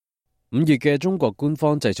5月嘅中國官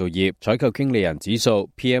方製造業採購經理人指數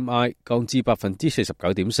PMI 降至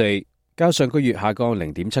 49.4%， 較上個月下降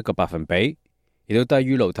 0.7 個百分比，亦都低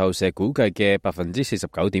於路透社估計嘅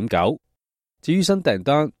 49.9%。至於新訂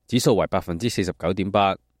單指數為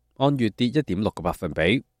 49.8%， 按月跌 1.6 個百分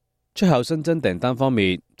比。出口新增訂單方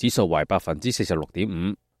面，指數為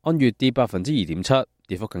 46.5%， 按月跌 2.7%，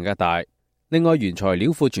 跌幅更加大。另外，原材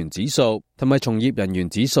料庫存指數同埋從業人員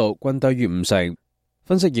指數均低於50%。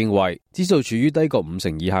分析認為，指數處於低過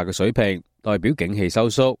50%以下嘅水平，代表景氣收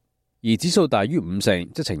縮；而指數大於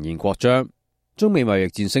50%，則呈現擴張。中美貿易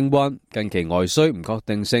戰升溫，近期外需唔確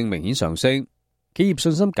定性明顯上升，企業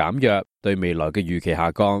信心減弱，對未來嘅預期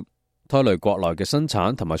下降，拖累國內嘅生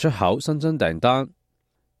產同埋出口新增訂單。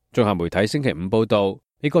綜合媒體星期五報道，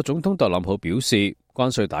美國總統特朗普表示，關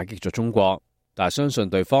稅打擊咗中國，但係相信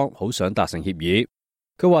對方好想達成協議。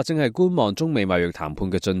佢話正係觀望中美貿易談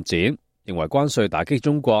判嘅進展，認為關稅打擊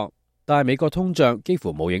中國，但係美國通脹幾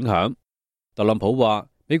乎冇影響。特朗普話，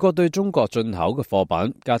美國對中國進口嘅貨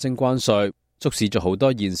品加徵關稅，促使咗好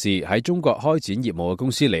多現時喺中國開展業務嘅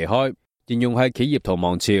公司離開，形容係企業逃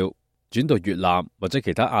亡潮，轉到越南或者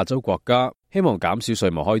其他亞洲國家，希望減少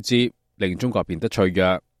稅務開支，令中國變得脆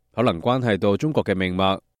弱，可能關係到中國嘅命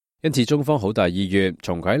脈，因此中方好大意願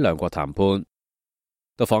重啟兩國談判。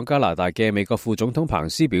到訪加拿大嘅美國副總統彭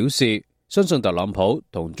斯表示，相信特朗普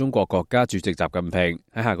同中國國家主席習近平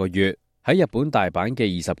喺下個月喺日本大阪嘅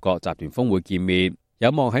20個集團峰會見面，有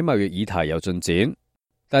望喺貿易議題有進展。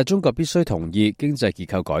但係中國必須同意經濟結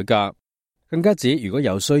構改革，更加指如果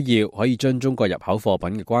有需要，可以將中國入口貨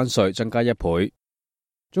品嘅關稅增加1倍。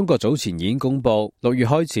中國早前已經公布6月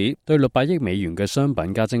開始對600億美元嘅商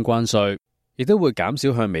品加徵關稅，亦都會減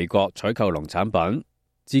少向美國採購農產品。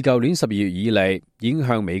自舊年12月以嚟，已經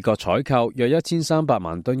向美國採購約1300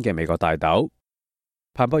萬噸嘅美國大豆。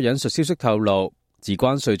彭博引述消息透露，自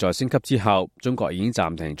關稅再升級之後，中國已經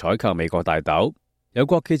暫停採購美國大豆。有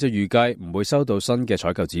國企就預計唔會收到新嘅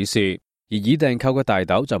採購指示，而已訂購嘅大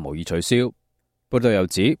豆就無意取消。報道又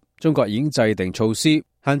指，中國已經制定措施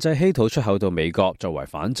限制稀土出口到美國作為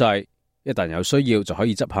反制，一旦有需要就可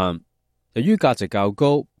以執行。由於價值較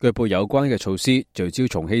高，據報有關嘅措施聚焦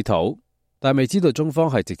重稀土，但未知道中方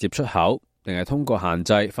係直接出口定係通過限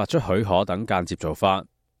制發出許可等間接做法。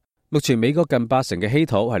目前美國近80%嘅稀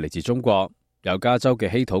土係嚟自中國，有加州嘅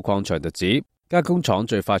稀土礦場就指加工廠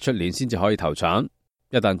最快出年先至可以投產。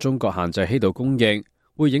一旦中國限制稀土供應，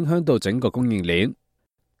會影響到整個供應鏈。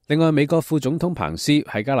另外，美國副總統彭斯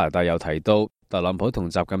喺加拿大又提到，特朗普同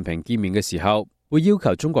習近平見面嘅時候，會要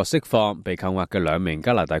求中國釋放被扣押嘅2名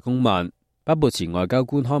加拿大公民，包括前外交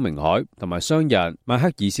官康明凱同埋商人麥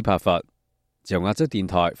克爾斯帕佛。自由亞洲電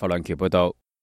台霍亮橋報道。